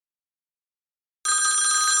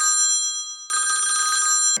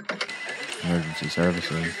Emergency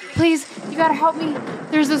services. Please, you gotta help me.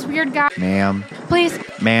 There's this weird guy. Ma'am. Please.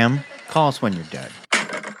 Ma'am, call us when you're dead.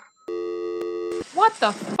 What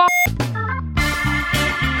the fuck?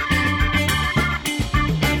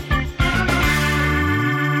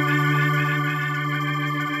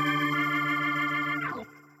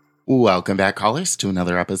 Welcome back, callers, to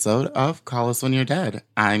another episode of Call Us When You're Dead.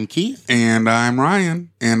 I'm Keith. And I'm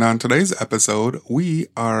Ryan. And on today's episode, we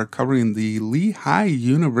are covering the Lehigh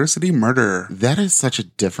University murder. That is such a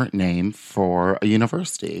different name for a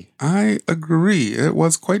university. I agree. It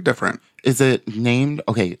was quite different. Is it named?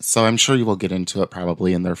 Okay, so I'm sure you will get into it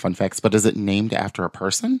probably in their fun facts, but is it named after a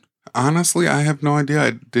person? Honestly, I have no idea.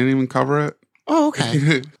 I didn't even cover it. Oh,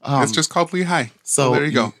 okay. It's just called Lehigh. So there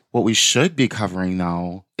you go. What we should be covering,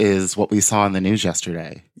 though, is what we saw in the news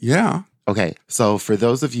yesterday. Yeah. Okay, so for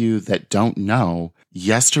those of you that don't know,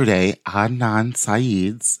 yesterday, Adnan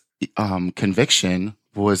Syed's conviction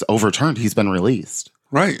was overturned. He's been released.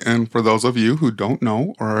 Right. And for those of you who don't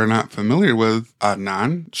know or are not familiar with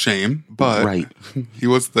Adnan, shame, but right. He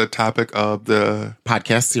was the topic of the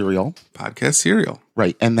podcast serial.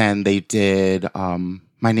 Right. And then they did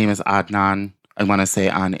My Name is Adnan, I want to say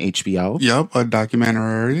on HBO. Yep, a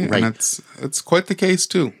documentary. Right. And it's quite the case,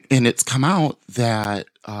 too. And it's come out that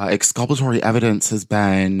exculpatory evidence has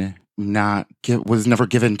been was never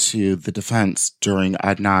given to the defense during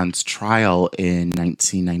Adnan's trial in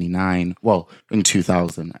 1999. Well, in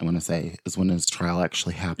 2000, I want to say, is when his trial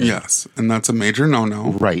actually happened. Yes, and that's a major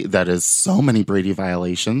no-no. Right, that is so many Brady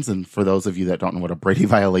violations. And for those of you that don't know what a Brady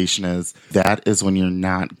violation is, that is when you're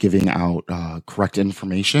not giving out correct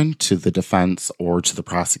information to the defense or to the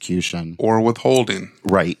prosecution. Or withholding.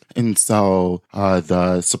 Right. And so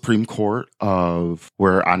the Supreme Court of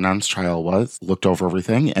where Adnan's trial was looked over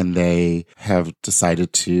everything, and they have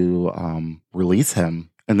decided to release him.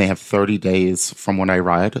 And they have 30 days, from what I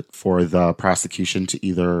read, for the prosecution to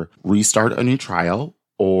either restart a new trial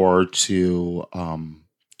or to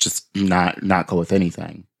just not go with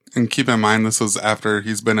anything. And keep in mind, this was after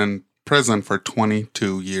he's been in prison for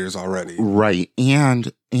 22 years already. Right.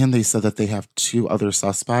 And they said that they have two other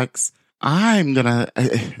suspects.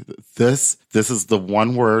 This is the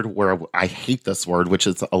one word where I hate this word, which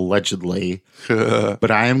is allegedly,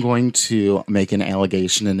 but I am going to make an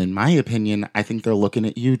allegation. And in my opinion, I think they're looking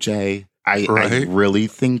at you, Jay. I really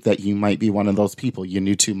think that you might be one of those people. You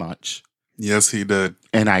knew too much. Yes, he did.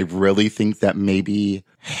 And I really think that maybe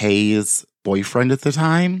Hayes' boyfriend at the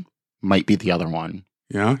time might be the other one.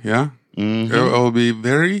 Yeah. Mm-hmm. It will be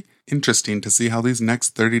very interesting to see how these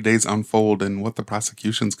next 30 days unfold and what the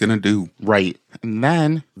prosecution's going to do. Right. And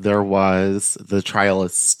then the trial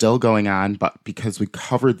is still going on, but because we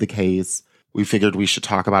covered the case, we figured we should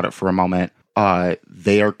talk about it for a moment.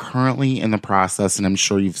 They are currently in the process, and I'm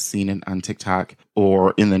sure you've seen it on TikTok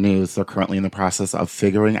or in the news, they're currently in the process of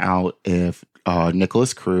figuring out if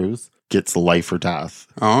Nicholas Cruz gets life or death.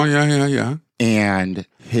 Oh, yeah. And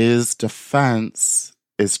his defense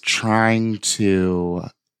is trying to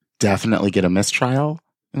definitely get a mistrial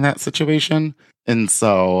in that situation. And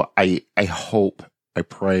so I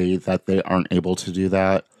pray that they aren't able to do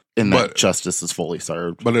that and that justice is fully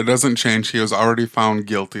served. But it doesn't change. He was already found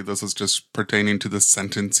guilty. This is just pertaining to the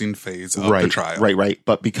sentencing phase of the trial. Right.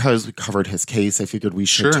 But because we covered his case, I figured we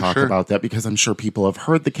should talk about that because I'm sure people have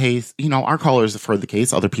heard the case. You know, our callers have heard the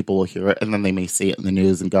case. Other people will hear it and then they may see it in the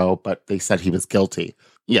news and go, but they said he was guilty.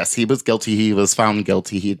 Yes, he was guilty. He was found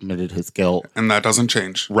guilty. He admitted his guilt. And that doesn't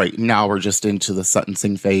change. Right. Now we're just into the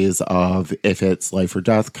sentencing phase of if it's life or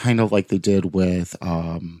death, kind of like they did with,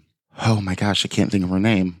 oh my gosh, I can't think of her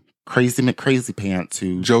name. Crazy McCrazy Pants,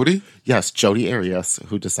 who... Jody? Yes, Jody Arias,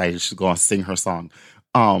 who decided to go and sing her song.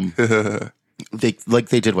 They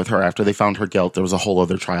did with her after they found her guilt, there was a whole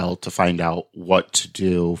other trial to find out what to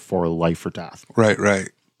do for life or death. Right.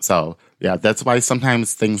 So, yeah, that's why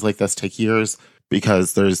sometimes things like this take years.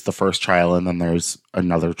 Because there's the first trial and then there's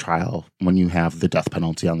another trial when you have the death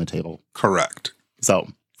penalty on the table. Correct. So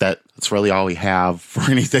that's really all we have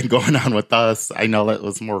for anything going on with us. I know that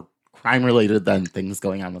was more crime related than things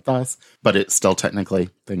going on with us, but it's still technically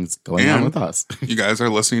things going on with us. You guys are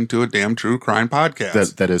listening to a damn true crime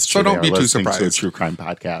podcast. That is true. So don't be too surprised. To a true crime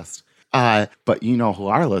podcast. But you know who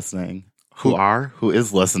are listening? Who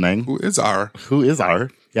is listening? Who is our?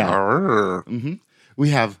 Yeah. Mm-hmm. We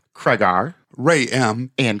have Craig R. Ray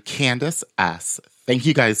M. and Candace S. Thank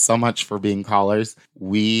you guys so much for being callers.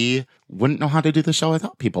 We wouldn't know how to do the show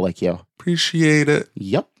without people like you. Appreciate it.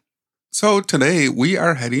 Yep. So today we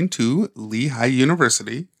are heading to Lehigh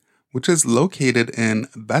University, which is located in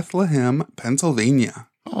Bethlehem, Pennsylvania.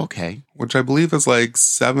 Okay. Which I believe is like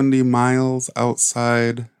 70 miles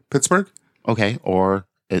outside Pittsburgh. Okay. Or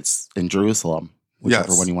It's in Jerusalem, whichever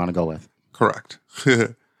Yes. one you want to go with. Correct.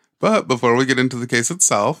 But before we get into the case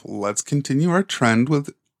itself, let's continue our trend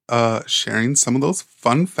with sharing some of those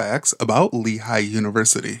fun facts about Lehigh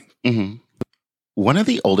University. Mm-hmm. One of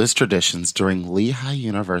the oldest traditions during Lehigh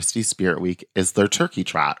University Spirit Week is their turkey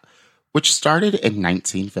trot, which started in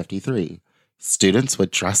 1953. Students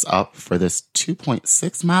would dress up for this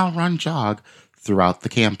 2.6-mile run jog throughout the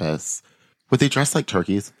campus. Would they dress like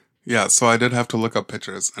turkeys? Yeah, so I did have to look up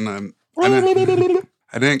pictures, and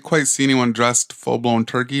I didn't quite see anyone dressed full-blown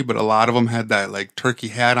turkey, but a lot of them had that like turkey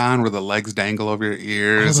hat on where the legs dangle over your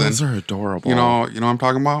ears. Oh, those are adorable. You know what I'm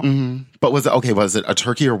talking about? Mm-hmm. But was it a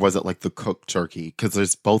turkey or was it like the cooked turkey? Because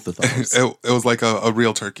there's both of those. It was like a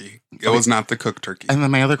real turkey. It was not the cooked turkey. And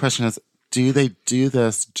then my other question is, do they do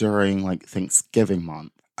this during like Thanksgiving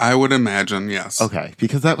month? I would imagine, yes. Okay,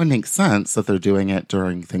 because that would make sense that they're doing it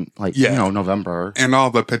during November. And all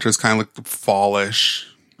the pictures kind of look fallish.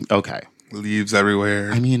 Okay. Leaves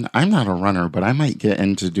everywhere. I mean, I'm not a runner, but I might get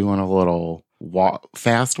into doing a little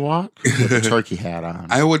fast walk with a turkey hat on.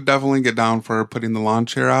 I would definitely get down for putting the lawn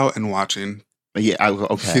chair out and watching. Yeah,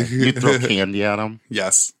 okay. You'd throw candy at them?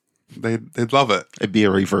 Yes. They'd love it. It'd be a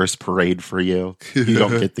reverse parade for you. You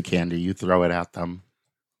don't get the candy, you throw it at them.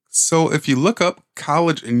 So if you look up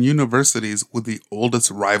college and universities with the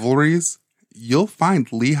oldest rivalries, you'll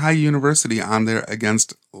find Lehigh University on there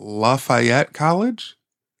against Lafayette College.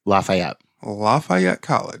 Lafayette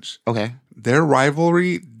College. Okay. Their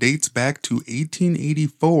rivalry dates back to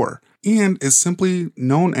 1884 and is simply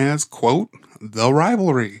known as, quote, the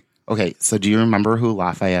rivalry. Okay, so do you remember who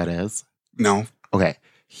Lafayette is? No. Okay,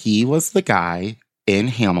 he was the guy in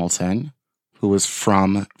Hamilton who was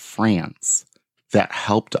from France that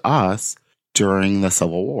helped us during the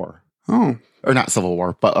Civil War. Oh. Or not Civil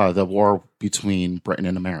War, but the war between Britain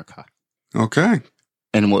and America. Okay.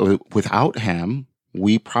 And without him,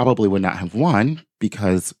 we probably would not have won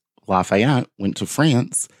because Lafayette went to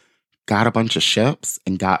France, got a bunch of ships,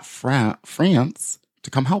 and got France to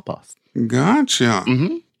come help us. Gotcha.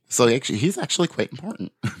 Mm-hmm. So he's actually quite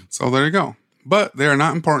important. So there you go. But they are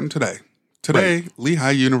not important today. Today, right.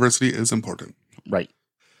 Lehigh University is important. Right.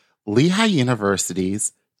 Lehigh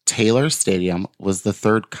University's Taylor Stadium was the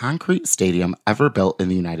third concrete stadium ever built in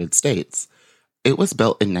the United States. It was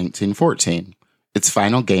built in 1914. Its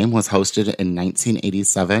final game was hosted in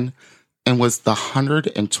 1987 and was the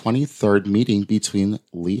 123rd meeting between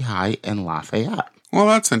Lehigh and Lafayette. Well,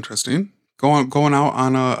 that's interesting. Going out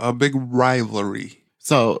on a big rivalry.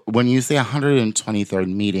 So when you say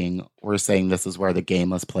 123rd meeting, we're saying this is where the game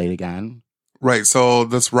was played again? Right. So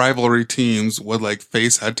this rivalry teams would like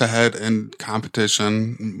face head-to-head in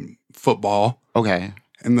competition, football. Okay.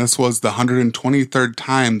 And this was the 123rd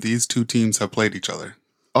time these two teams have played each other.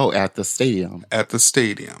 Oh, at the stadium. At the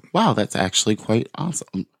stadium. Wow, that's actually quite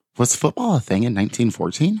awesome. Was football a thing in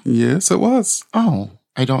 1914? Yes, it was. Oh,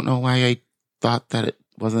 I don't know why I thought that it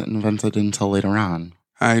wasn't invented until later on.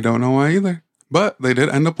 I don't know why either. But they did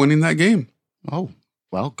end up winning that game. Oh,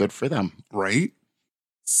 well, good for them. Right?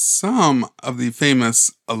 Some of the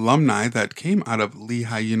famous alumni that came out of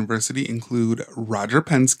Lehigh University include Roger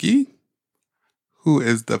Penske, who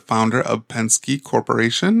is the founder of Penske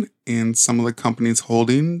Corporation, and some of the company's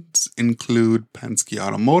holdings include Penske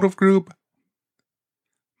Automotive Group,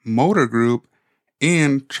 Motor Group,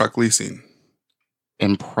 and Truck Leasing.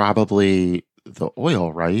 And probably the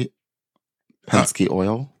oil, right? Penske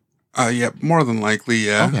Oil? Yeah, more than likely,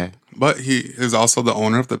 yeah. Okay. But he is also the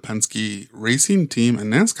owner of the Penske racing team in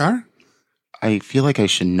NASCAR. I feel like I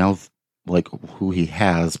should know like who he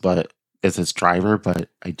has, but as his driver, but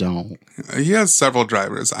I don't. He has several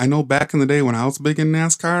drivers. I know back in the day when I was big in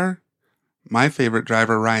NASCAR, my favorite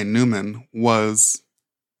driver, Ryan Newman, was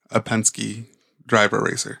a Penske driver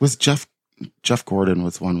racer. Was Jeff Gordon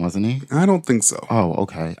was one, wasn't he? I don't think so. Oh,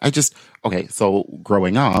 okay. So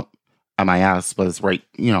growing up, MIS was right,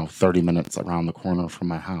 30 minutes around the corner from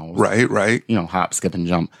my house. Right. Hop, skip, and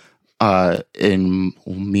jump. And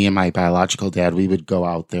me and my biological dad, we would go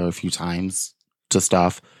out there a few times to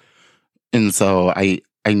stuff. And so I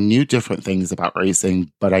knew different things about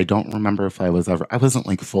racing, but I don't remember if I wasn't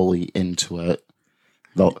like fully into it.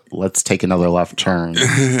 Though, let's take another left turn.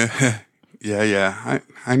 Yeah.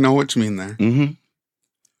 I know what you mean there. Mm-hmm.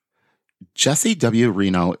 Jesse W.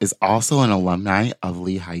 Reno is also an alumni of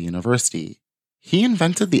Lehigh University. He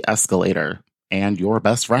invented the escalator and your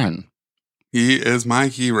best friend. He is my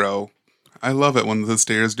hero. I love it when the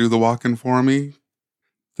stairs do the walking for me.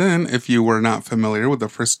 Then, if you were not familiar with the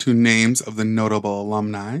first two names of the notable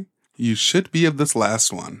alumni, you should be of this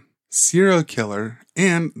last one. Serial killer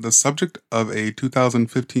and the subject of a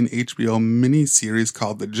 2015 HBO miniseries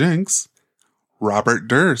called The Jinx, Robert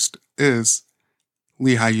Durst is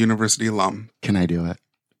Lehigh University alum. Can I do it?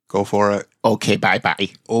 Go for it. Okay, bye-bye.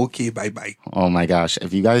 Okay, bye-bye. Oh my gosh.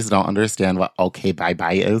 If you guys don't understand what okay,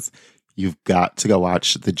 bye-bye is, you've got to go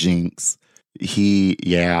watch The Jinx.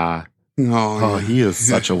 Yeah. Oh, He is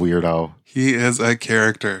such a weirdo. He is a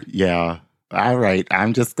character. Yeah. All right.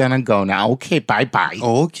 I'm just going to go now. Okay, bye-bye.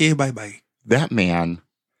 Okay, bye-bye. That man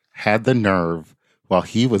had the nerve while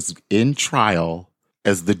he was in trial,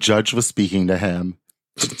 as the judge was speaking to him,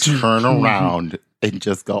 to turn around and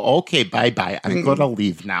just go, okay, bye-bye. I'm going to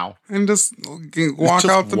leave now. And just walk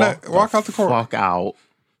out the court. Walk out.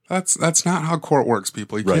 That's not how court works,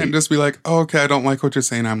 people. You Right. can't just be like, oh, okay, I don't like what you're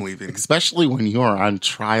saying, I'm leaving. Especially when you are on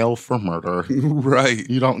trial for murder. Right.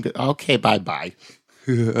 You don't get, okay, bye-bye.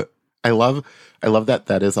 I love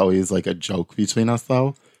that is always like a joke between us,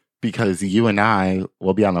 though, because you and I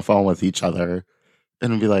will be on the phone with each other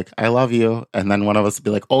and be like, I love you. And then one of us will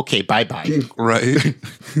be like, okay, bye-bye. Right.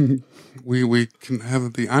 We can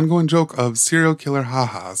have the ongoing joke of serial killer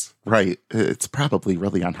ha-has. Right. It's probably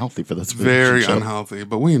really unhealthy for this Very relationship. unhealthy,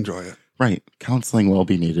 but we enjoy it. Right. Counseling will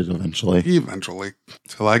be needed eventually. Eventually.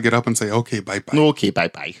 Till I get up and say, okay, bye-bye. Okay,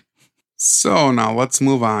 bye-bye. So now let's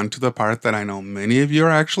move on to the part that I know many of you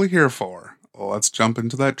are actually here for. Let's jump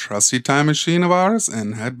into that trusty time machine of ours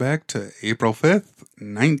and head back to April 5th,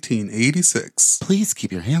 1986. Please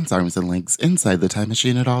keep your hands, arms, and legs inside the time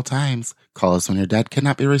machine at all times. Call us when you're dead.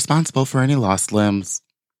 Cannot be responsible for any lost limbs.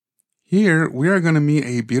 Here, we are going to meet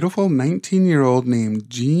a beautiful 19-year-old named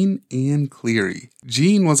Jean Ann Cleary.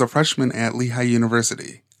 Jean was a freshman at Lehigh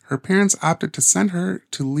University. Her parents opted to send her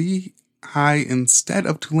to Lehigh instead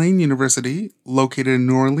of Tulane University, located in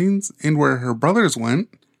New Orleans, and where her brothers went,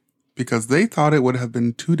 because they thought it would have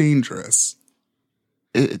been too dangerous.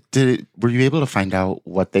 Were you able to find out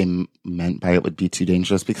what they meant by it would be too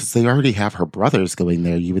dangerous? Because they already have her brothers going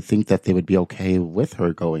there. You would think that they would be okay with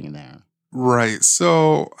her going there. Right.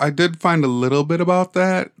 So I did find a little bit about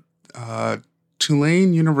that.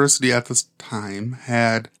 Tulane University at this time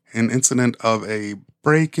had an incident of a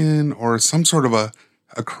break-in or some sort of a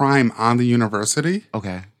crime on the university.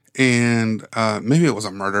 Okay. And maybe it was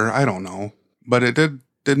a murder. I don't know. But it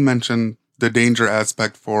did mention the danger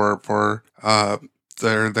aspect for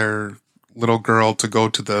their little girl to go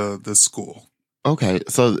to the school. Okay,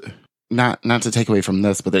 so not to take away from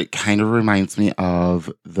this, but it kind of reminds me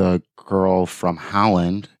of the girl from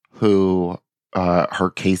Holland who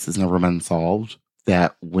her case has never been solved,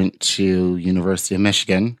 that went to University of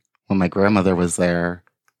Michigan when my grandmother was there,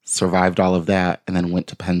 survived all of that, and then went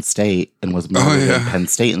to Penn State and was murdered in Penn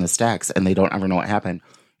State in the stacks, and they don't ever know what happened.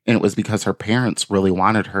 And it was because her parents really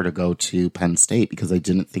wanted her to go to Penn State because they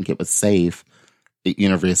didn't think it was safe at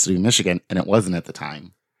University of Michigan, and it wasn't at the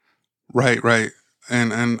time. Right.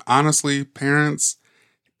 And honestly, parents,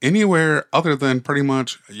 anywhere other than pretty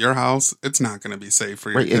much your house, it's not going to be safe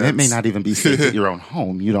for your kids. And it may not even be safe at your own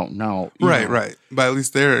home. You don't know. Right. But at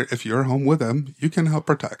least there, if you're home with them, you can help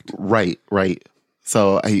protect. Right.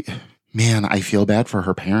 So I feel bad for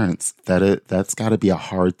her parents. That's got to be a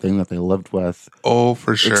hard thing that they lived with. Oh,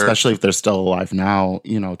 for sure. Especially if they're still alive now,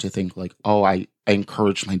 to think like, oh, I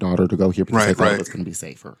encouraged my daughter to go here because I thought it was going to be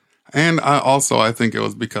safer. And I think it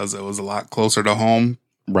was because it was a lot closer to home.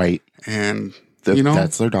 Right. And,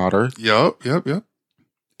 that's their daughter. Yep.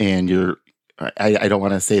 And I don't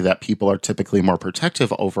want to say that people are typically more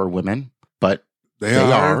protective over women, but they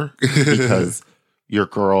are because you're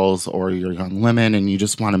girls or you're young women and you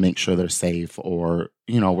just want to make sure they're safe, or,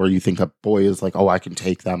 where you think a boy is like, oh, I can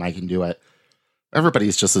take them, I can do it.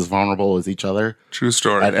 Everybody's just as vulnerable as each other. True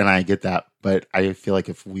story. And I get that. But I feel like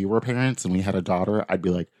if we were parents and we had a daughter, I'd be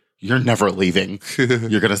like, you're never leaving.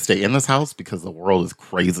 You're going to stay in this house because the world is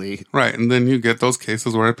crazy. Right. And then you get those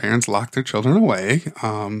cases where parents lock their children away.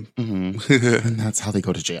 And that's how they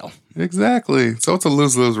go to jail. Exactly. So it's a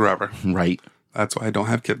lose-lose forever. Right. That's why I don't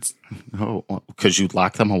have kids. Oh, because you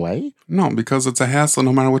lock them away? No, because it's a hassle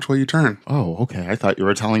no matter which way you turn. Oh, okay. I thought you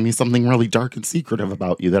were telling me something really dark and secretive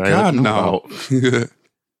about you that I didn't know about.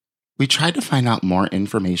 We tried to find out more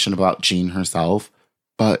information about Jean herself,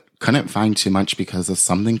 but couldn't find too much because of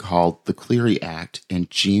something called the Cleary Act and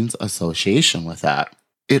Jean's association with that.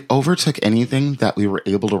 It overtook anything that we were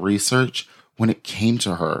able to research when it came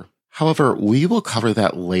to her. However, we will cover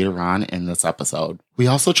that later on in this episode. We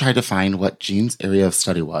also tried to find what Jean's area of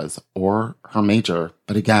study was, or her major,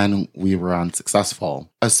 but again, we were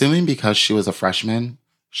unsuccessful. Assuming because she was a freshman,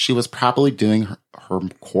 she was probably doing her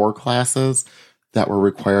core classes that were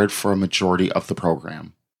required for a majority of the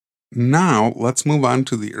program. Now, let's move on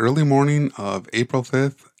to the early morning of April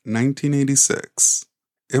 5th, 1986.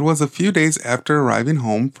 It was a few days after arriving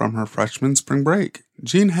home from her freshman spring break.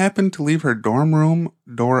 Jean happened to leave her dorm room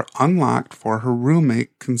door unlocked for her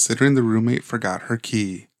roommate, considering the roommate forgot her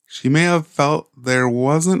key. She may have felt there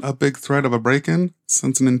wasn't a big threat of a break-in,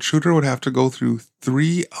 since an intruder would have to go through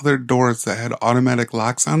 3 other doors that had automatic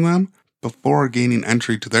locks on them before gaining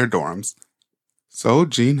entry to their dorms. So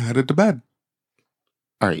Jean headed to bed.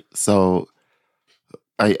 All right, so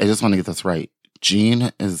I just want to get this right.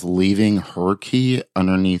 Jean is leaving her key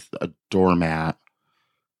underneath a doormat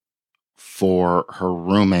for her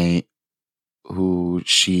roommate, who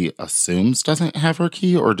she assumes doesn't have her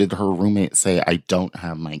key, or did her roommate say, I don't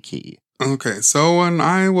have my key? Okay, so when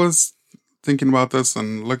I was thinking about this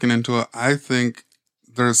and looking into it, I think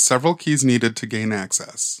there's several keys needed to gain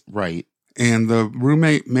access. Right. And the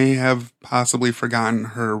roommate may have possibly forgotten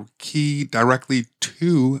her key directly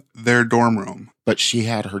to their dorm room. But she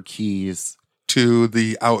had her keys to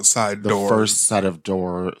the outside doors.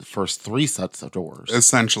 First 3 sets of doors.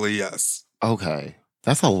 Essentially, yes. Okay.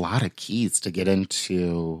 That's a lot of keys to get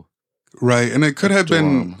into. Right. And it could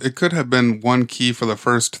have been one key for the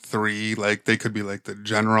first 3. Like they could be like the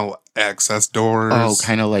general access doors. Oh,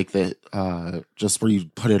 kind of like the just where you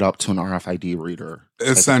put it up to an RFID reader.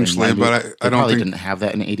 Essentially, but I don't probably think didn't have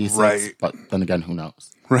that in 86. Right. But then again, who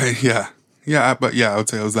knows? Right, yeah. Yeah, but yeah, I would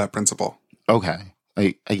say it was that principle. Okay.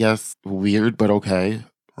 I guess weird, but okay.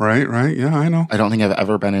 Right, yeah, I know. I don't think I've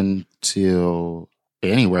ever been into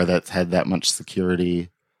anywhere that's had that much security.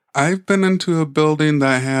 I've been into a building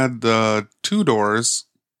that had 2 doors,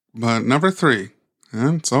 but never 3.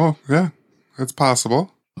 And so, yeah, it's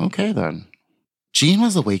possible. Okay, then. Jean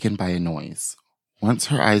was awakened by a noise. Once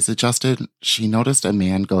her eyes adjusted, she noticed a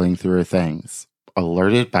man going through her things.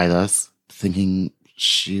 Alerted by this, thinking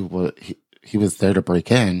he was there to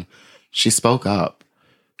break in, she spoke up.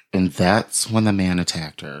 And that's when the man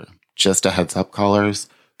attacked her. Just a heads up, callers.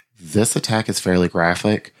 This attack is fairly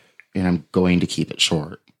graphic, and I'm going to keep it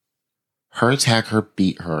short. Her attacker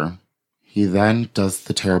beat her. He then does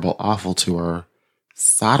the terrible awful to her,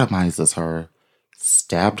 sodomizes her,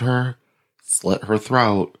 stabbed her, slit her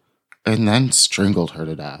throat, and then strangled her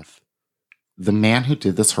to death. The man who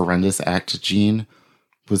did this horrendous act to Jean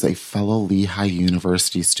was a fellow Lehigh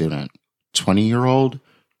University student, 20-year-old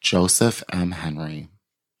Joseph M. Henry.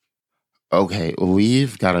 Okay,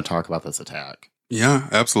 we've got to talk about this attack. Yeah,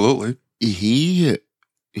 absolutely.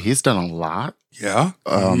 He's done a lot. Yeah,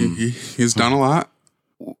 he's done a lot.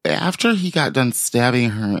 After he got done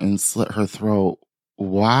stabbing her and slit her throat,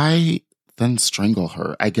 why then strangle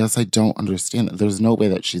her? I guess I don't understand that. There's no way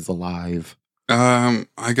that she's alive. I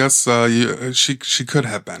guess she could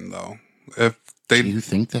have been, though. Do you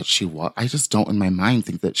think that she was? I just don't in my mind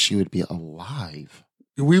think that she would be alive.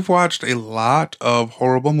 We've watched a lot of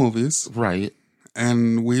horrible movies. Right.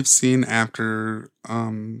 And we've seen after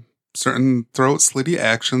certain throat slitty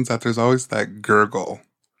actions that there's always that gurgle.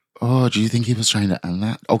 Oh, do you think he was trying to end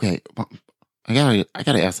that? Okay, I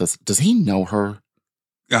gotta ask this. Does he know her?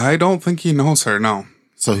 I don't think he knows her, no.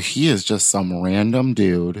 So he is just some random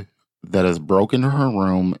dude that has broken into her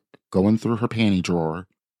room, going through her panty drawer,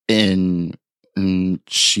 and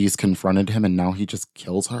she's confronted him, and now he just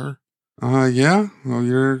kills her? Yeah. Well,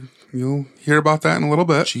 you'll hear about that in a little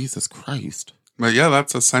bit. Jesus Christ. But yeah,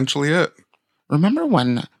 that's essentially it. Remember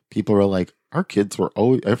when people were like, our kids were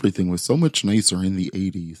everything was so much nicer in the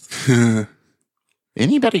 80s.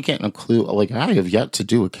 Anybody getting a clue? Like, I have yet to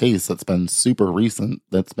do a case that's been super recent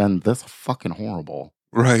that's been this fucking horrible.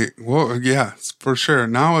 Right. Well, yeah, for sure.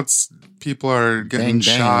 Now it's people are getting bang,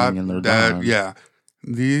 shot and they're dead. done. Yeah.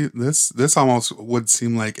 This almost would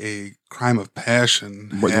seem like a crime of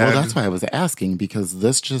passion. Well, that's why I was asking, because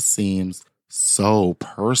this just seems so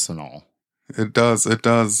personal. It does.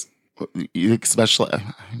 Especially,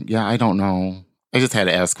 yeah, I don't know. I just had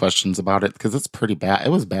to ask questions about it because it's pretty bad. It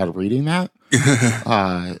was bad reading that.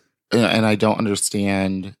 And I don't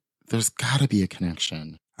understand. There's got to be a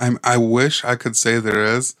connection. I wish I could say there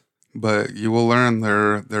is, but you will learn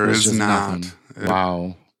there is not.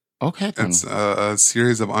 Wow. Okay. Then. It's a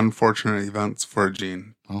series of unfortunate events for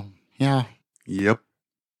Jean. Oh, yeah. Yep.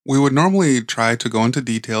 We would normally try to go into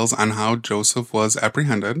details on how Joseph was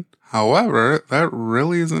apprehended. However, that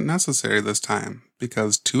really isn't necessary this time,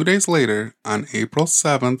 because 2 days later, on April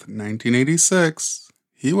 7th, 1986,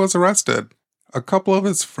 he was arrested. A couple of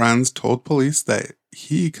his friends told police that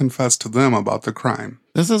he confessed to them about the crime.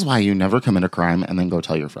 This is why you never commit a crime and then go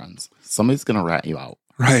tell your friends. Somebody's going to rat you out.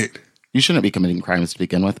 Right. You shouldn't be committing crimes to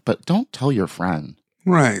begin with, but don't tell your friend.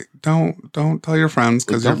 Right. Don't tell your friends,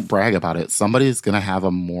 because don't brag about it. Somebody's going to have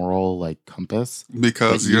a moral compass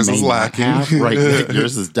because yours is lacking. Right.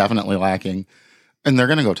 Yours is definitely lacking. And they're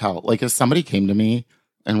going to go tell. Like, if somebody came to me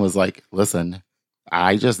and was like, listen,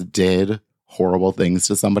 I just did horrible things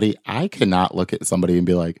to somebody, I cannot look at somebody and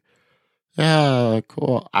be like, yeah,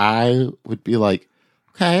 cool. I would be like,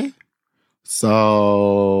 okay,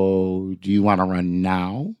 so do you want to run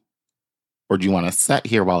now? Or do you want to sit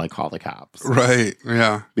here while I call the cops? Right,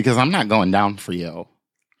 yeah. Because I'm not going down for you.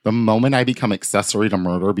 The moment I become accessory to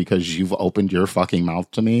murder because you've opened your fucking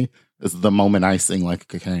mouth to me is the moment I sing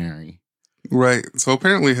like a canary. Right. So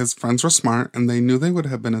apparently his friends were smart and they knew they would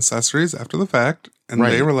have been accessories after the fact. And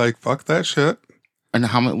they Right. were like, fuck that shit. And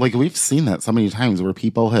how many, like, we've seen that so many times where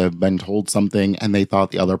people have been told something and they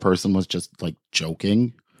thought the other person was just like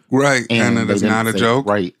joking. Right. And it they is didn't not a say- joke.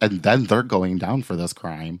 Right. And then they're going down for this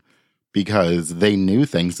crime because they knew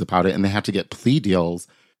things about it and they had to get plea deals.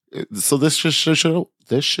 So this should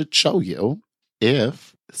show you,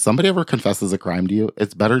 if somebody ever confesses a crime to you,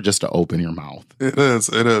 it's better just to open your mouth. It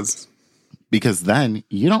is. Because then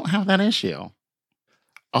you don't have that issue.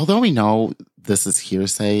 Although we know this is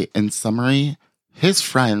hearsay, in summary, his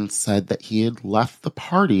friend said that he had left the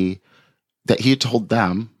party, that he had told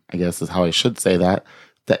them, I guess is how I should say that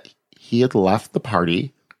he had left the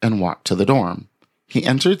party and walked to the dorm. He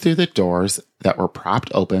entered through the doors that were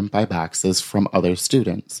propped open by boxes from other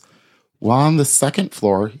students. While on the second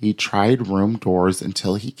floor, he tried room doors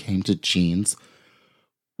until he came to Jean's,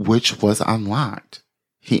 which was unlocked.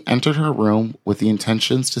 He entered her room with the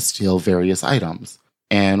intentions to steal various items.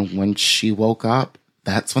 And when she woke up,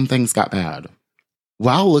 that's when things got bad.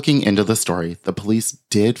 While looking into the story, the police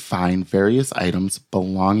did find various items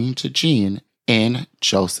belonging to Jean in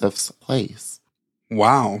Joseph's place.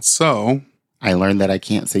 Wow. So I learned that I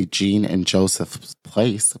can't say Jean in Joseph's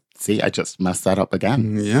place. See, I just messed that up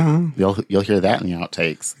again. yeah. You'll hear that in the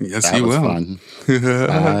outtakes. Yes, that you was will. Fun.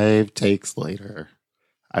 5 takes later,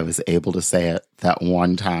 I was able to say it that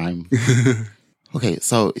one time. Okay,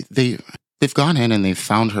 so they've gone in and they've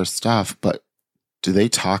found her stuff, but do they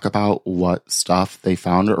talk about what stuff they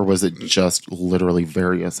found, or was it just literally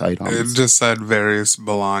various items? It just said various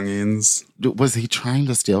belongings. Was he trying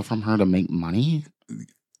to steal from her to make money?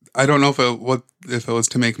 I don't know if it was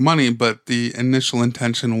to make money, but the initial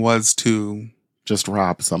intention was to Just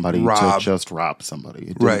rob somebody. Rob. To just rob somebody. It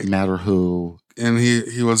didn't Right. matter who. and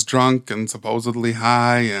he was drunk and supposedly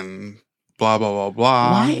high and blah blah blah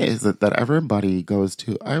blah. Why is it that everybody goes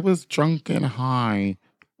to, I was drunk and high?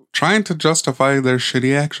 Trying to justify their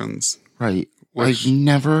shitty actions. Right. Which-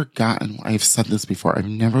 I've said this before, I've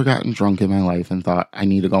never gotten drunk in my life and thought, I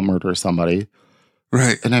need to go murder somebody.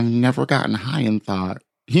 Right. And I've never gotten high and thought,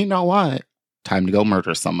 you know what? Time to go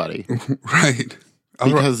murder somebody. Right.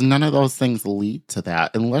 Because none of those things lead to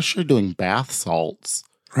that unless you're doing bath salts.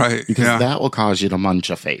 Right. Because Yeah. that will cause you to munch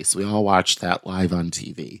a face. We all watch that live on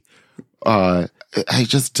TV. I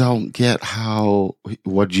just don't get how,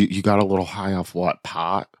 you got a little high off what?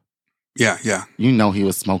 Pot? Yeah. Yeah. You know he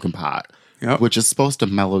was smoking pot. Yep. Which is supposed to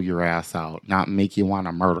mellow your ass out, not make you want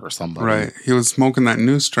to murder somebody. Right. He was smoking that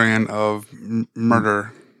new strand of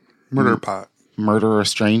murder pot. Murder a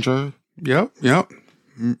stranger? Yep.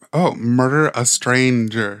 Oh, murder a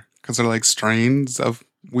stranger. Because they're like strains of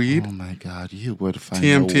weed. Oh my God, you would find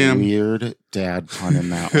TM. a weird dad pun in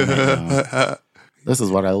that one. right now. This is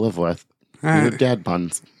what I live with. Weird dad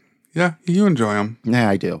puns. Yeah, you enjoy them. Yeah,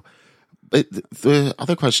 I do. But the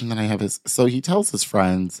other question that I have is, so he tells his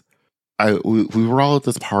friends, we were all at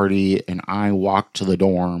this party and I walked to the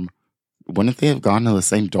dorm. Wouldn't they have gone to the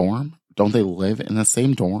same dorm? Don't they live in the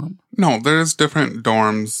same dorm? No, there's different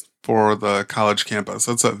dorms for the college campus.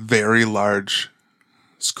 It's a very large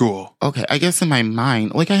school. Okay, I guess in my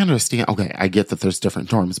mind, like I understand, okay, I get that there's different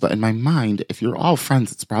dorms, but in my mind, if you're all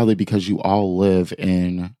friends, it's probably because you all live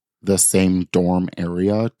in the same dorm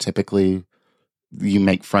area. Typically, you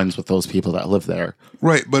make friends with those people that live there.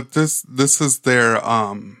 Right, but this is their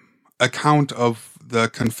account of the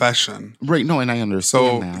confession. Right, no, and I So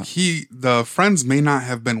understand that. the friends may not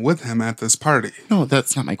have been with him at this party. No,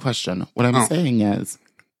 that's not my question. What I'm Oh. saying is,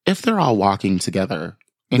 if they're all walking together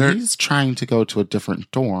and They're- he's trying to go to a different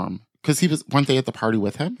dorm, because weren't they at the party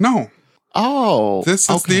with him? No, Oh, this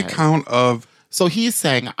is the okay. account of So he's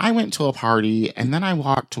saying, I went to a party and then I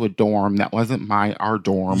walked to a dorm that wasn't our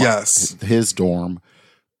dorm. Yes. His dorm.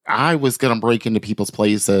 I was going to break into people's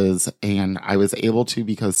places and I was able to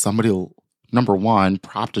because somebody, number one,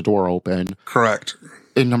 propped a door open. correct.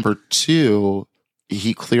 And number two,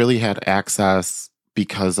 he clearly had access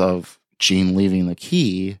because of Jean leaving the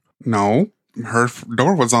key. No, her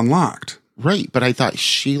door was unlocked. Right, but I thought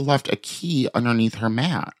she left a key underneath her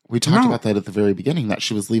mat. We talked No. about that at the very beginning, that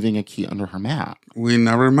she was leaving a key under her mat. We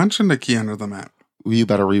never mentioned a key under the mat. Well, you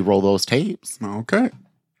better re-roll those tapes. Okay.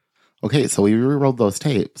 Okay, so we re-rolled those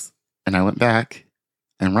tapes, and I went back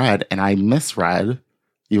and read, and I misread.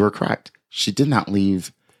 You were correct. she did not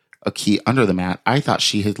leave a key under the mat. I thought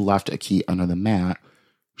she had left a key under the mat.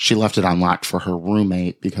 She left it unlocked for her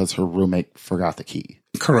roommate because her roommate forgot the key.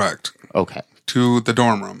 Correct. Okay. To the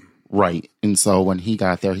dorm room. Right. And so when he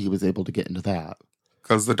got there, he was able to get into that.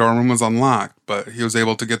 Because the dorm room was unlocked, but he was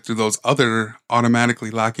able to get through those other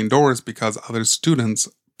automatically locking doors because other students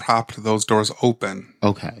propped those doors open.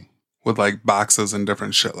 Okay. With like boxes and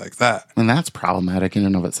different shit like that. And that's problematic in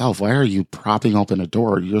and of itself. Why are you propping open a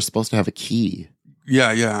door? You're supposed to have a key. Yeah,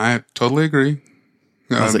 I totally agree.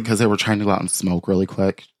 Was it because they were trying to go out and smoke really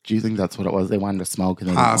quick? Do you think that's what it was? They wanted to smoke and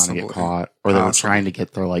they didn't want to get caught? Or they were trying to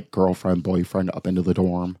get their like girlfriend, boyfriend up into the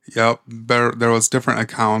dorm? Yep. There was different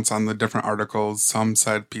accounts on the different articles. Some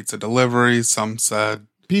said pizza delivery. Some said...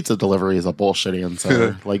 Pizza delivery is a bullshit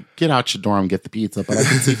answer. Like, get out your dorm, get the pizza. But I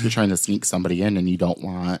can see if you're trying to sneak somebody in and you don't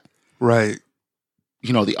want... Right.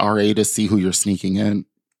 You know, the RA to see who you're sneaking in.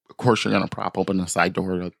 Of course, you're going to prop open the side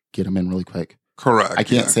door to get them in really quick. Correct. I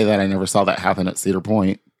can't say that I never saw that happen at Cedar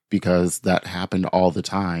Point because that happened all the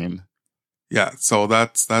time. Yeah, so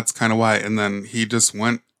that's kind of why. And then he just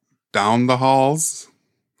went down the halls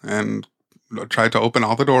and tried to open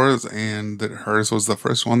all the doors, and hers was the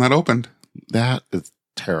first one that opened. That is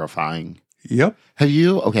terrifying. Yep. I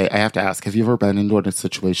have to ask, have you ever been into a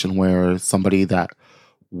situation where somebody that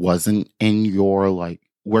wasn't in your, like,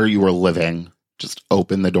 where you were living just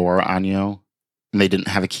opened the door on you and they didn't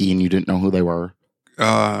have a key and you didn't know who they were?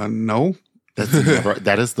 No.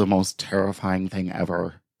 That is the most terrifying thing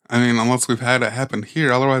ever. I mean, unless we've had it happen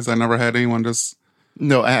here. Otherwise, I never had anyone just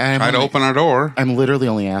try to open our door. I'm literally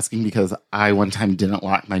only asking because I one time didn't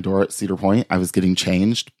lock my door at Cedar Point. I was getting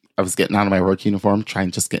changed. I was getting out of my work uniform, trying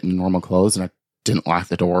to just get in normal clothes, and I didn't lock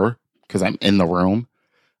the door because I'm in the room.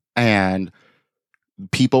 And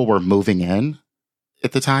people were moving in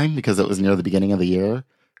at the time because it was near the beginning of the year.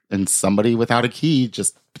 And somebody without a key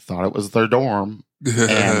just thought it was their dorm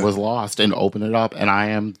and was lost and opened it up. And I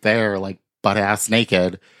am there like butt ass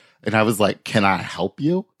naked. And I was like, can I help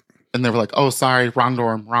you? And they were like, oh, sorry, wrong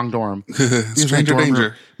dorm. Stranger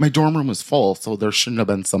danger. My dorm room was full, so there shouldn't have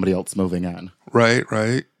been somebody else moving in.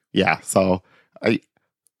 Right. Yeah, so I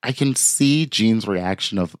can see Jean's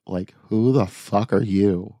reaction of like, who the fuck are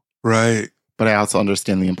you? Right. But I also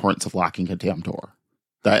understand the importance of locking a damn door.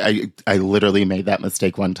 I literally made that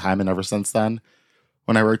mistake one time, and ever since then,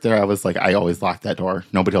 when I worked there, I was like, I always lock that door.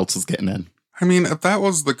 Nobody else is getting in. I mean, if that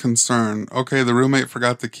was the concern, okay, the roommate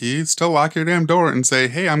forgot the key, still lock your damn door and say,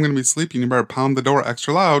 hey, I'm going to be sleeping. You better pound the door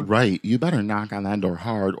extra loud. Right. You better knock on that door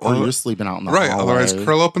hard, or you're sleeping out in the hallway. Otherwise,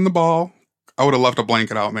 curl up in the ball. I would have left a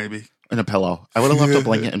blanket out, maybe. And a pillow. I would have left a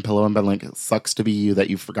blanket and pillow and been like, it sucks to be you that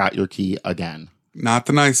you forgot your key again. Not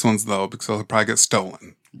the nice ones, though, because they'll probably get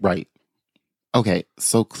stolen. Right. Okay,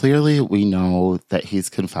 so clearly we know that he's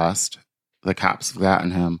confessed. The cops have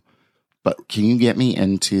gotten him. But can you get me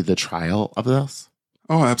into the trial of this?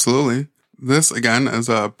 Oh, absolutely. This, again, is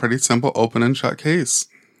a pretty simple open and shut case.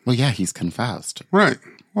 Well, yeah, he's confessed. Right.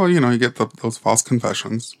 Well, you know, you get those false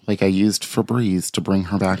confessions. Like I used Febreze to bring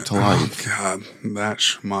her back to life. Oh, God, that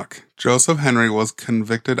schmuck. Joseph Henry was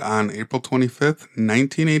convicted on April 25th,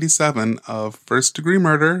 1987 of first-degree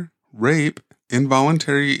murder, rape,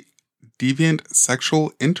 involuntary deviant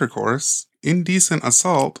sexual intercourse, indecent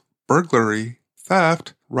assault, burglary,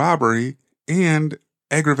 theft, robbery, and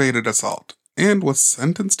aggravated assault, and was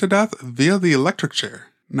sentenced to death via the electric chair.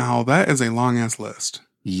 Now, that is a long-ass list.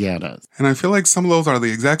 Yeah, it is. And I feel like some of those are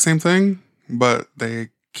the exact same thing, but they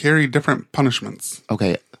carry different punishments.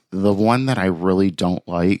 Okay, the one that I really don't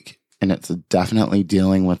like, and it's definitely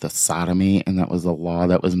dealing with a sodomy, and that was a law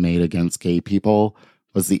that was made against gay people,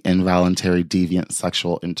 was the involuntary deviant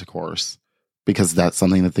sexual intercourse. Because that's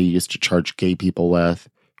something that they used to charge gay people with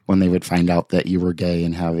when they would find out that you were gay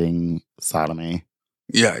and having sodomy.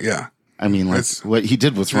 Yeah. I mean, like, what he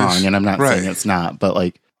did was wrong, and I'm not saying it's not, but,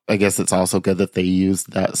 like, I guess it's also good that they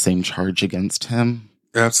used that same charge against him.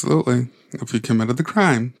 Absolutely. If you committed the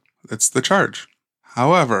crime, it's the charge.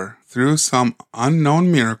 However, through some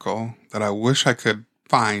unknown miracle that I wish I could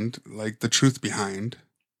find, like, the truth behind,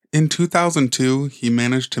 in 2002, he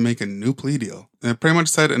managed to make a new plea deal. It pretty much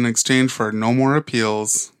said in exchange for no more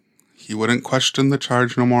appeals, he wouldn't question the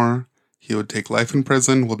charge no more. He would take life in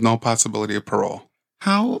prison with no possibility of parole.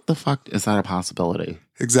 How the fuck is that a possibility?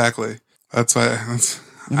 Exactly. That's why...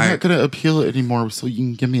 I'm not going to appeal it anymore so you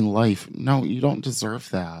can give me life. No, you don't deserve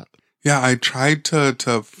that. Yeah, I tried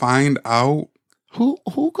to find out.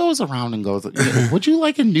 Who goes around and goes, would you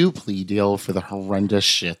like a new plea deal for the horrendous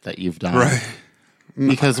shit that you've done? Right.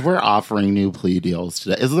 Because we're offering new plea deals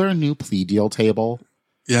today. Is there a new plea deal table?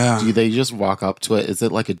 Yeah. Do they just walk up to it? Is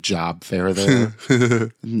it like a job fair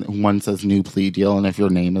there? One says new plea deal, and if your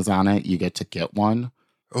name is on it, you get to get one.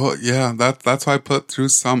 Oh, yeah. That's why I put through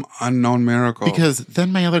some unknown miracle. Because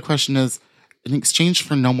then my other question is, in exchange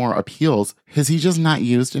for no more appeals, has he just not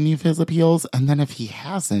used any of his appeals? And then if he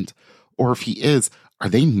hasn't, or if he is, are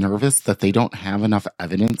they nervous that they don't have enough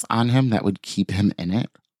evidence on him that would keep him in it?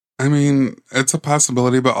 I mean, it's a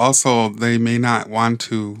possibility, but also they may not want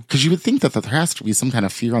to. Because you would think that there has to be some kind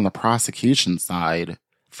of fear on the prosecution side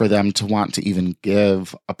for them to want to even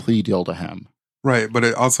give a plea deal to him. Right, but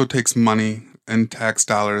it also takes money and tax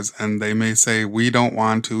dollars, and they may say, we don't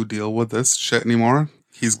want to deal with this shit anymore.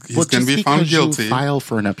 He's going to be found guilty. You file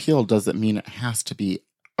for an appeal doesn't mean it has to be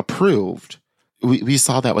approved. We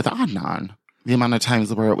saw that with Adnan, the amount of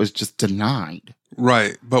times where it was just denied.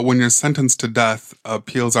 Right, but when you're sentenced to death,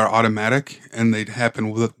 appeals are automatic, and they'd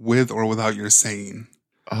happen with or without your saying.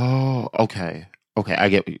 Oh, okay. Okay, I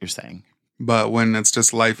get what you're saying. But when it's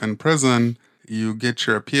just life in prison, you get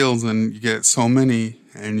your appeals, and you get so many,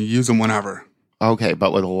 and you use them whenever. Okay,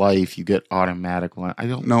 but with life, you get automatic one. I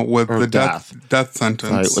don't know. With the death sentence.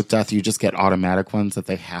 Sorry, with death, you just get automatic ones that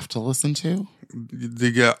they have to listen to?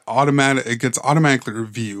 They get automatic. It gets automatically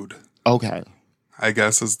reviewed. Okay. I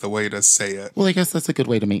guess is the way to say it. Well, I guess that's a good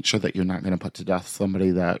way to make sure that you're not going to put to death somebody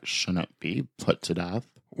that shouldn't be put to death.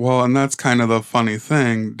 Well, and that's kind of the funny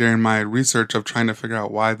thing during my research of trying to figure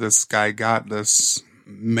out why this guy got this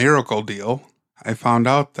miracle deal. I found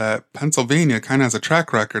out that Pennsylvania kind of has a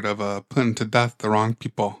track record of putting to death the wrong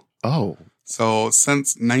people. Oh. So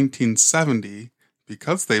since 1970,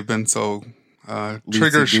 because they've been so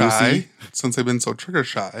trigger shy,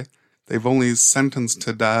 they've only sentenced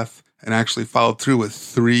to death and actually followed through with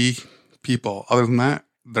 3 people. Other than that,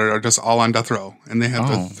 they're just all on death row. And they have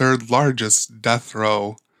the 3rd largest death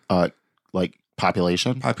row like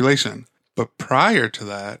population. But prior to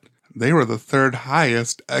that, they were the 3rd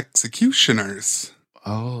highest executioners.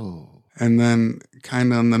 Oh. And then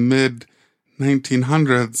kind of in the mid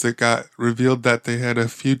 1900s, it got revealed that they had a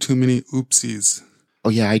few too many oopsies. Oh,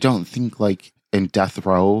 yeah. I don't think like in death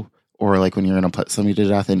row or like when you're going to put somebody to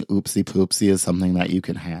death, an oopsie poopsie is something that you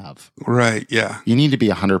can have. Right. Yeah. You need to be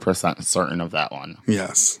 100% certain of that one.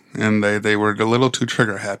 Yes. And they were a little too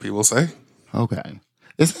trigger happy, we'll say. Okay.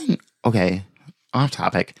 Off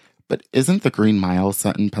topic, but isn't the Green Mile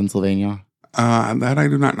set in Pennsylvania? That I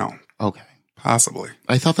do not know. Okay. Possibly.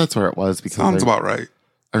 I thought that's where it was because sounds about right.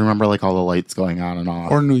 I remember like all the lights going on and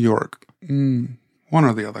off. Or New York. One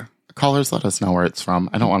or the other. Callers, let us know where it's from.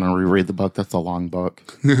 I don't want to reread the book. That's a long book.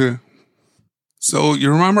 So you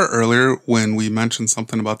remember earlier when we mentioned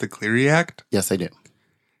something about the Cleary Act? Yes, I do.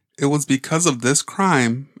 It was because of this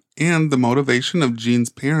crime and the motivation of Jean's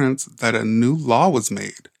parents that a new law was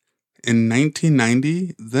made. In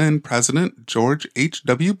 1990, then President George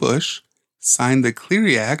H.W. Bush signed the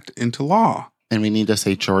Cleary Act into law. And we need to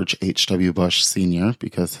say George H.W. Bush Sr.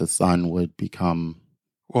 because his son would become...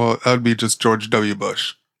 Well, that would be just George W.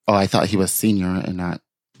 Bush. Oh, I thought he was senior and not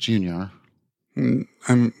junior.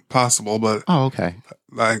 I'm possible, but... Oh, okay.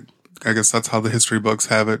 I guess that's how the history books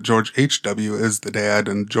have it. George H.W. is the dad,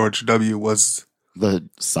 and George W. was... the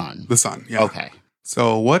son. The son, yeah. Okay.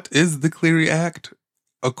 So what is the Cleary Act?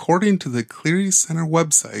 According to the Cleary Center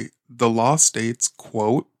website, the law states,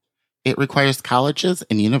 quote, "It requires colleges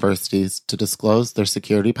and universities to disclose their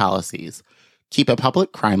security policies, keep a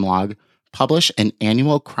public crime log, publish an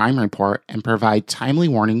annual crime report, and provide timely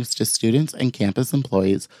warnings to students and campus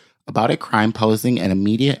employees about a crime posing an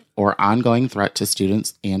immediate or ongoing threat to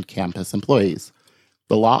students and campus employees.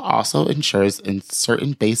 The law also ensures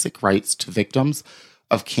certain basic rights to victims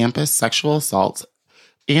of campus sexual assaults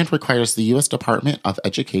and requires the U.S. Department of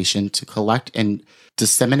Education to collect and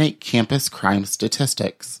disseminate campus crime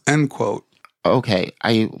statistics." End quote. Okay,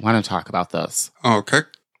 I want to talk about this. Okay.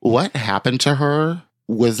 What happened to her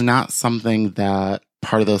was not something that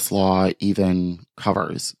part of this law even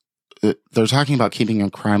covers. They're talking about keeping a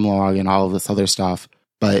crime log and all of this other stuff,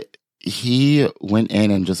 but he went in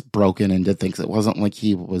and just broke in and did things. It wasn't like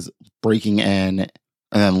he was breaking in and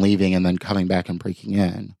then leaving and then coming back and breaking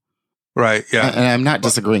in. Right, yeah. And I'm not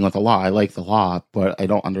disagreeing with the law. I like the law, but I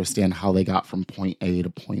don't understand how they got from point A to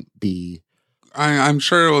point B. I'm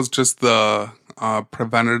sure it was just the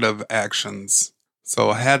preventative actions.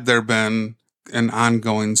 So had there been an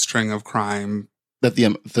ongoing string of crime... that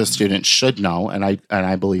the student should know, and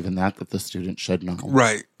I believe in that the student should know.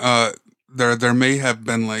 Right. There may have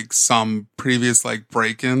been like some previous like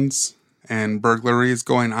break-ins and burglaries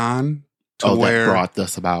going on that brought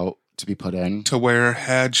this about to be put in. To where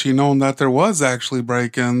had she known that there was actually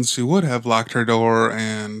break-ins, she would have locked her door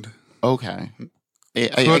and... Okay.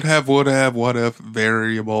 Could have, would have, what if,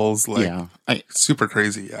 variables, like yeah. super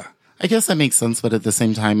crazy, yeah. I guess that makes sense, but at the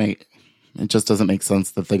same time, it just doesn't make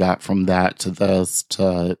sense that they got from that to this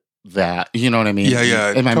to that. You know what I mean?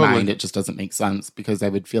 Yeah, In my totally. mind, it just doesn't make sense because I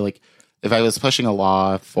would feel like if I was pushing a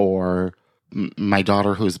law for my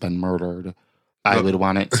daughter who's been murdered, I would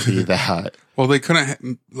want it to be that. Well, they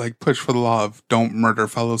couldn't push for the law of don't murder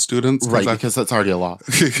fellow students. Right, because that's already a law.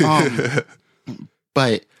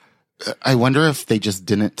 But I wonder if they just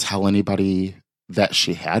didn't tell anybody that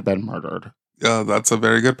she had been murdered. That's a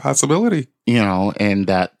very good possibility. And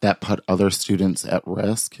that put other students at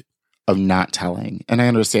risk of not telling. And I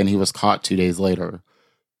understand he was caught 2 days later,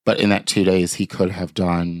 but in that 2 days, he could have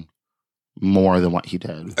done more than what he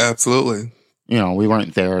did. Absolutely. We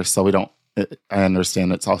weren't there, so we don't, I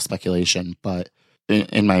understand it's all speculation, but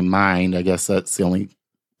in my mind, I guess that's the only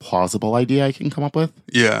plausible idea I can come up with.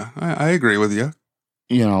 Yeah, I agree with you.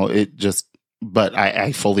 But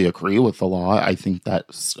I fully agree with the law. I think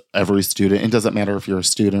that every student, it doesn't matter if you're a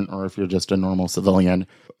student or if you're just a normal civilian,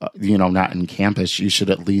 not in campus, you should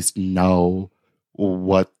at least know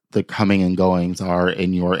what the coming and goings are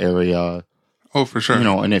in your area. Oh, for sure.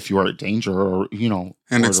 And if you're at danger or,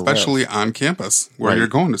 and especially on campus where you're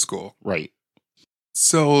going to school. Right.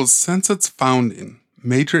 So since its founding,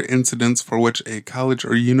 major incidents for which a college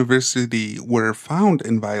or university were found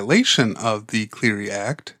in violation of the Clery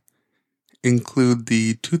Act include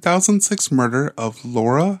the 2006 murder of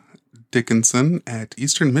Laura Dickinson at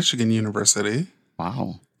Eastern Michigan University.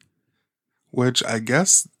 Wow. Which I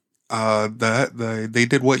guess they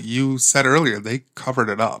did what you said earlier. They covered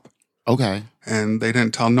it up. Okay. And they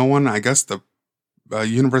didn't tell no one. I guess the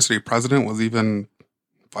university president was even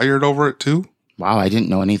fired over it too. Wow, I didn't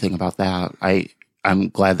know anything about that. I'm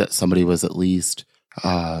glad that somebody was at least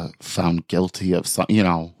found guilty of some,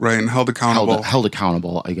 right, and held accountable. Held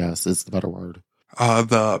accountable, I guess, is the better word.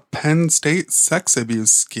 The Penn State sex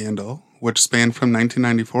abuse scandal, which spanned from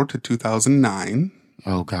 1994 to 2009.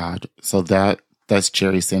 Oh God! So that's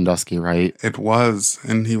Jerry Sandusky, right? It was,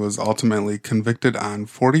 and he was ultimately convicted on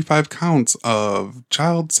 45 counts of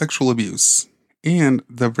child sexual abuse, and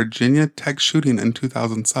the Virginia Tech shooting in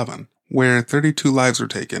 2007, where 32 lives were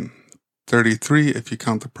taken. 33 if you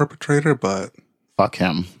count the perpetrator, but fuck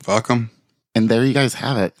him. Fuck him. And there you guys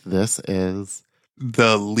have it. This is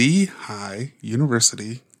the Lehigh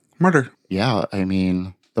University murder. Yeah, I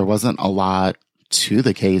mean, there wasn't a lot to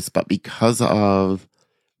the case, but because of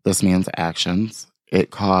this man's actions, it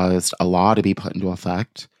caused a law to be put into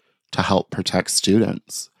effect to help protect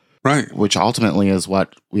students. Right. Which ultimately is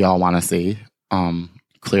what we all want to see.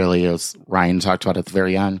 Clearly, as Ryan talked about at the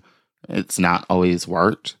very end, it's not always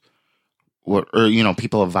worked. Or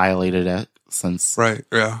people have violated it since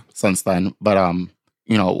then. But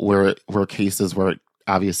where cases where it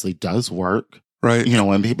obviously does work, right?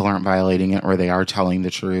 When people aren't violating it, or they are telling the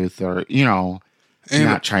truth, or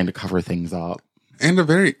not trying to cover things up. And a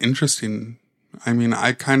very interesting,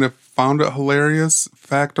 I kind of found it hilarious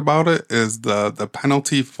fact about it is the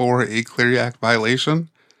penalty for a Clery Act violation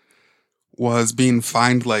was being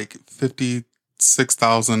fined like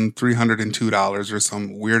 $56,302 or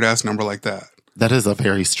some weird ass number like that. That is a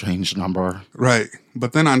very strange number. Right.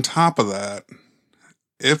 But then on top of that,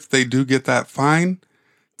 if they do get that fine,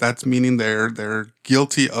 that's meaning they're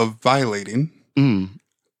guilty of violating,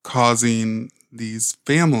 causing these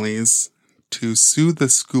families to sue the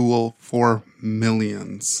school for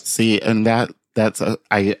millions. See, and I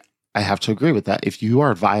have to agree with that. If you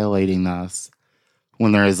are violating this,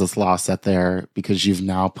 when there is this law set there, because you've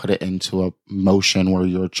now put it into a motion where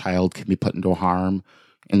your child can be put into harm,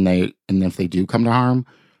 and if they do come to harm,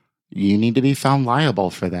 you need to be found liable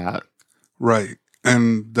for that. Right.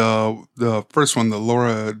 And the first one, the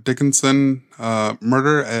Laura Dickinson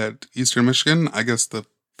murder at Eastern Michigan, I guess the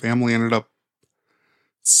family ended up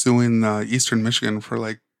suing Eastern Michigan for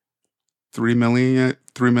like $3 million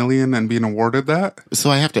and being awarded that.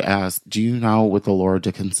 So I have to ask, do you know with the Laura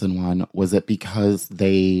Dickinson one, was it because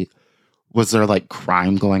was there like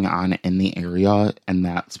crime going on in the area and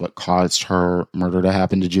that's what caused her murder to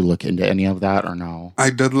happen? Did you look into any of that or no?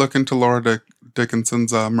 I did look into Laura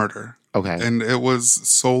Dickinson's murder. Okay. And it was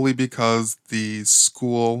solely because the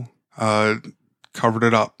school covered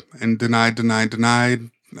it up and denied. That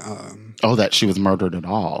she was murdered at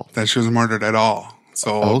all.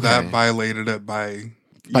 So that violated it by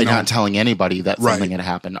not telling anybody that something had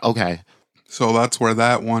happened. Okay. So that's where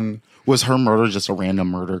that one... Was her murder just a random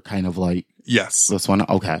murder, kind of like... Yes. This one?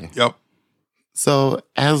 Okay. Yep. So,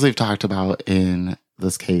 as we've talked about in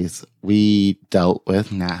this case, we dealt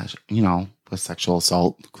with with sexual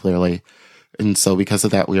assault, clearly. And so because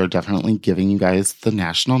of that, we are definitely giving you guys the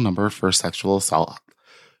national number for sexual assault.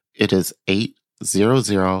 It is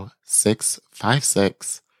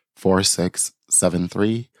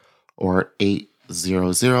 800-656-4673 or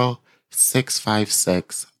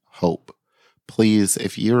 800-656-HOPE. Please,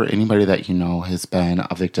 if you or anybody that you know has been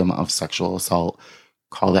a victim of sexual assault,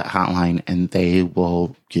 call that hotline and they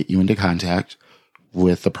will get you into contact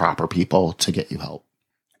with the proper people to get you help.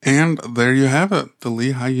 And there you have it, the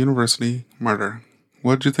Lehigh University murder.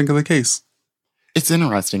 What did you think of the case? It's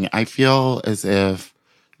interesting. I feel as if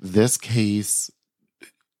this case,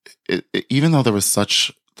 even though there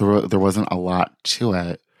wasn't a lot to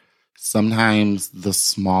it, sometimes the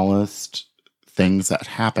smallest things that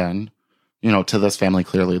happen, to this family,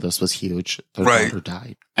 clearly this was huge. Their daughter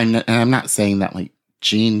died. And I'm not saying that like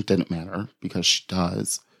Jean didn't matter, because she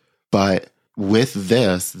does. But with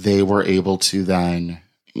this, they were able to then,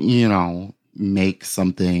 make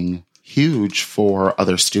something huge for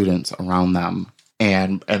other students around them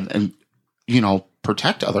and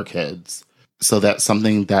protect other kids so that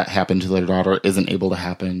something that happened to their daughter isn't able to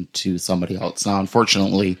happen to somebody else. Now,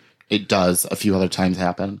 unfortunately, it does a few other times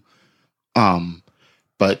happen.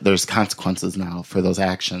 But there's consequences now for those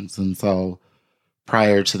actions. And so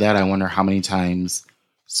prior to that, I wonder how many times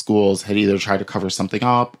schools had either tried to cover something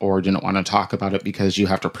up or didn't want to talk about it because you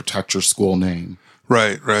have to protect your school name.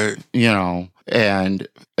 Right. And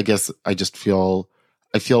I guess I feel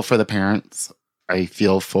for the parents. I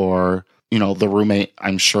feel for, the roommate,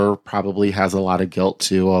 I'm sure probably has a lot of guilt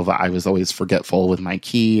too of I was always forgetful with my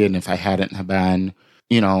key. And if I hadn't have been,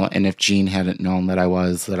 and if Jean hadn't known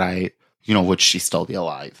that would she still be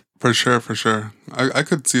alive? For sure. I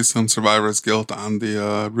could see some survivor's guilt on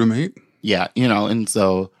the roommate. Yeah, and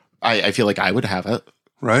so I feel like I would have it.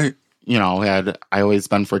 Right. Had I always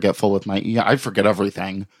been forgetful with I forget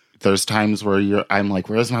everything. There's times where I'm like,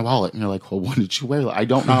 where's my wallet? And you're like, well, what did you wear? I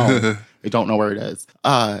don't know. I don't know where it is.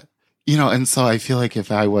 And so I feel like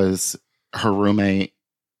if I was her roommate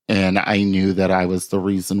and I knew that I was the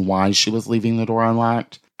reason why she was leaving the door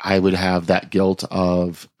unlocked, I would have that guilt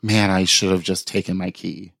of, man, I should have just taken my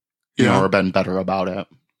key, or been better about it.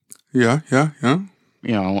 Yeah. And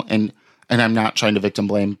I'm not trying to victim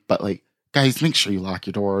blame, but like, guys, make sure you lock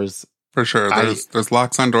your doors. For sure. There's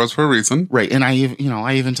locks on doors for a reason. Right. And I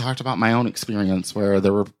even talked about my own experience where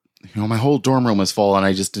there were, my whole dorm room was full and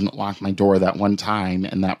I just didn't lock my door that one time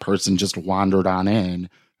and that person just wandered on in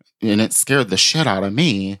and it scared the shit out of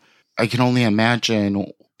me. I can only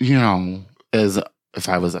imagine, as if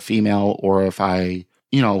I was a female or if I,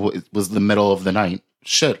 it was the middle of the night.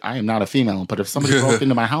 Shit, I am not a female, but if somebody broke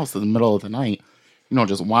into my house in the middle of the night,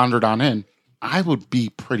 just wandered on in, I would be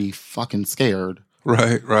pretty fucking scared.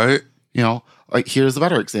 Right. Like here's a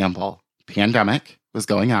better example. Pandemic was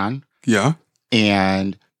going on. Yeah.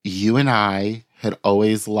 And you and I had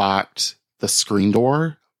always locked the screen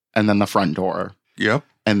door and then the front door. Yep.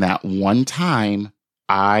 And that one time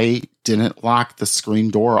I didn't lock the screen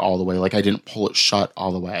door all the way. Like I didn't pull it shut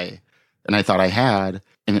all the way. And I thought I had,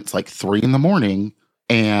 and it's like 3 a.m.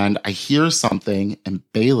 and I hear something and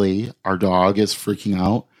Bailey, our dog, is freaking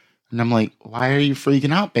out. And I'm like, why are you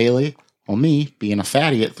freaking out, Bailey? Well, me being a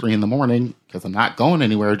fatty at 3 a.m. because I'm not going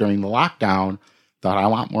anywhere during the lockdown, thought I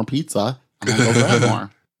want more pizza. I'm going to go grab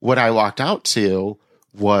more. What I walked out to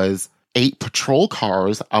was 8 patrol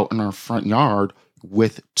cars out in our front yard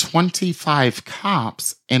with 25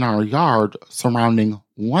 cops in our yard surrounding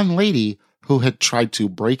one lady who had tried to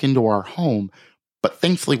break into our home, but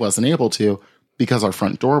thankfully wasn't able to because our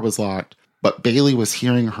front door was locked. But Bailey was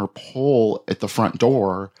hearing her pull at the front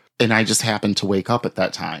door, and I just happened to wake up at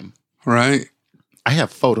that time. Right. I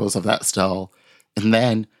have photos of that still. And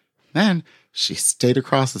then she stayed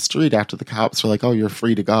across the street after the cops were like, oh, you're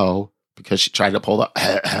free to go, because she tried to pull the,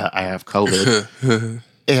 I have COVID.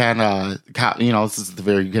 And, this is the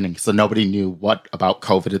very beginning. So nobody knew what about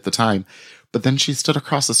COVID at the time. But then she stood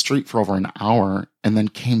across the street for over an hour and then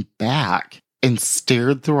came back and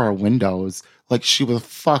stared through our windows like she was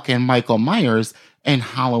fucking Michael Myers in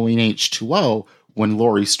Halloween H2O when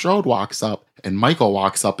Laurie Strode walks up and Michael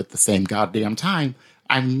walks up at the same goddamn time.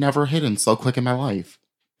 I've never hidden so quick in my life.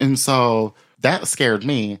 And so that scared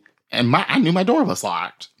me. And I knew my door was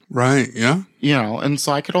locked. Right, yeah. And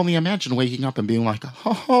so I could only imagine waking up and being like,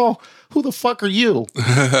 oh, who the fuck are you?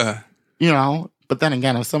 But then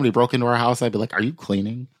again, if somebody broke into our house, I'd be like, are you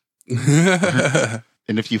cleaning?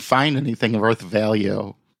 And if you find anything of worth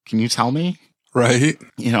value, can you tell me? Right.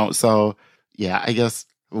 So yeah, I guess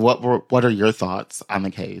what are your thoughts on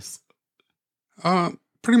the case?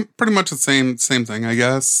 Pretty much the same thing, I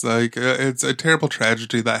guess. Like it's a terrible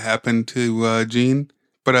tragedy that happened to Jean,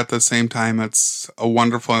 But at the same time, it's a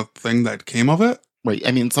wonderful thing that came of it. Right.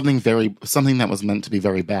 I mean, something that was meant to be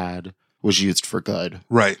very bad was used for good.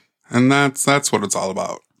 Right. And that's what it's all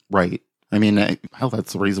about. Right. I mean,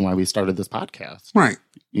 that's the reason why we started this podcast. Right.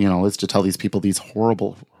 Is to tell these people these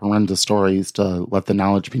horrible, horrendous stories, to let the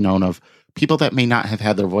knowledge be known of people that may not have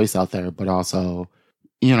had their voice out there, but also,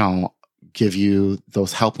 give you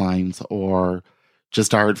those helplines or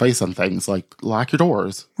just our advice on things like lock your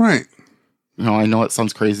doors. Right. I know it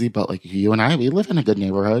sounds crazy, but like you and I, we live in a good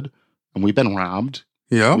neighborhood and we've been robbed.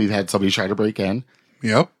 Yeah. We've had somebody try to break in.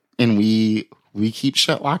 Yep. And we keep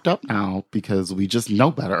shit locked up now because we just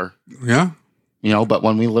know better. Yeah. But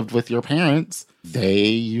when we lived with your parents, they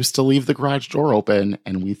used to leave the garage door open,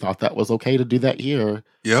 and we thought that was okay to do that here.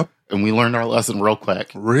 Yep. And we learned our lesson real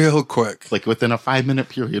quick. Real quick. Like within a 5-minute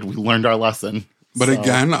period, we learned our lesson. But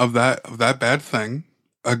again, of that bad thing,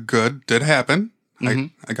 a good did happen. Mm-hmm.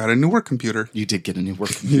 I got a new work computer. You did get a new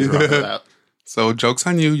work computer out of that. So joke's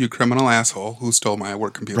on you criminal asshole who stole my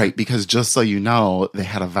work computer. Right, because just so you know, they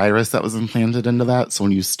had a virus that was implanted into that. So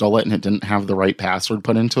when you stole it and it didn't have the right password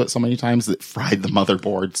put into it so many times, it fried the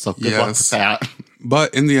motherboard. So good luck with that.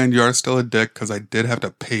 But in the end, you are still a dick because I did have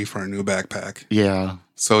to pay for a new backpack. Yeah.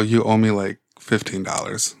 So you owe me like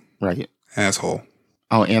 $15. Right. Asshole.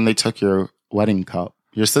 Oh, and they took your wedding cup.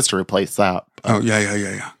 Your sister replaced that. Oh,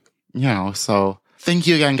 yeah. So thank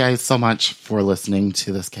you again, guys, so much for listening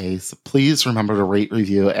to this case. Please remember to rate,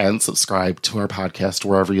 review, and subscribe to our podcast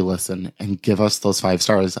wherever you listen and give us those 5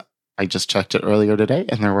 stars. I just checked it earlier today,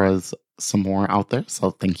 and there was some more out there.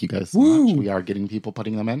 So thank you guys so much. We are getting people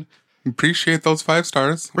putting them in. Appreciate those 5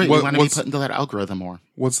 stars. Right, we want to be put into that algorithm more.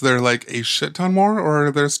 Was there like a shit ton more, or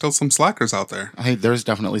are there still some slackers out there? There's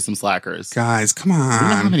definitely some slackers. Guys, come on. We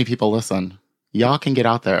know how many people listen. Y'all can get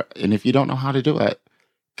out there, and if you don't know how to do it,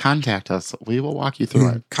 contact us. We will walk you through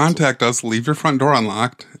it. Contact us. Leave your front door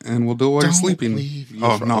unlocked, and we'll do it while you're sleeping.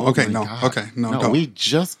 Okay, no. We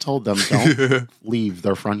just told them don't leave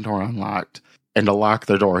their front door unlocked and to lock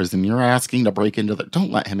their doors. And you're asking to break into don't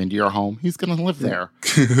let him into your home. He's going to live there.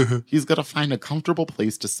 He's going to find a comfortable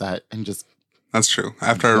place to set and just. That's true.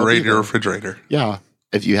 After I raid your refrigerator. Yeah.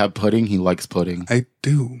 If you have pudding, he likes pudding. I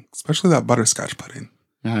do, especially that butterscotch pudding.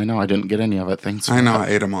 Yeah, I know. I didn't get any of it. Thanks. I know. I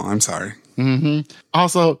ate them all. I'm sorry. Mm-hmm.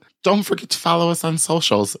 Also, don't forget to follow us on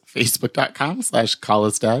socials.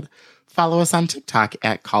 Facebook.com/callusdead. Follow us on TikTok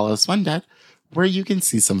at calluswhendead, where you can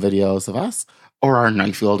see some videos of us, or our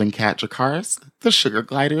knife-wielding cat Jakaris, the sugar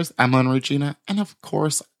gliders, Emma and Regina, and of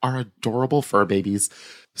course, our adorable fur babies,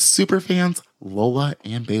 superfans Lola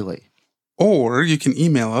and Bailey. Or you can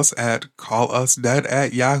email us at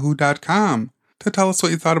callusdead@yahoo.com. to tell us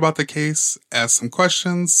what you thought about the case, ask some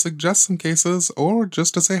questions, suggest some cases, or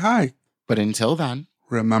just to say hi. But until then,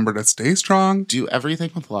 remember to stay strong, do everything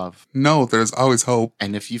with love, know there's always hope,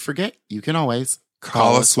 and if you forget, you can always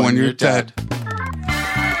call us when you're dead.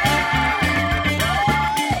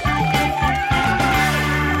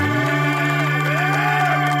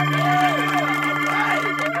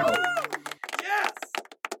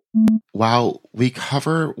 Wow, we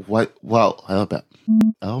cover what? Well, a little bit.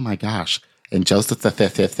 Oh my gosh. And Joseph the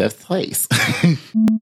fifth place.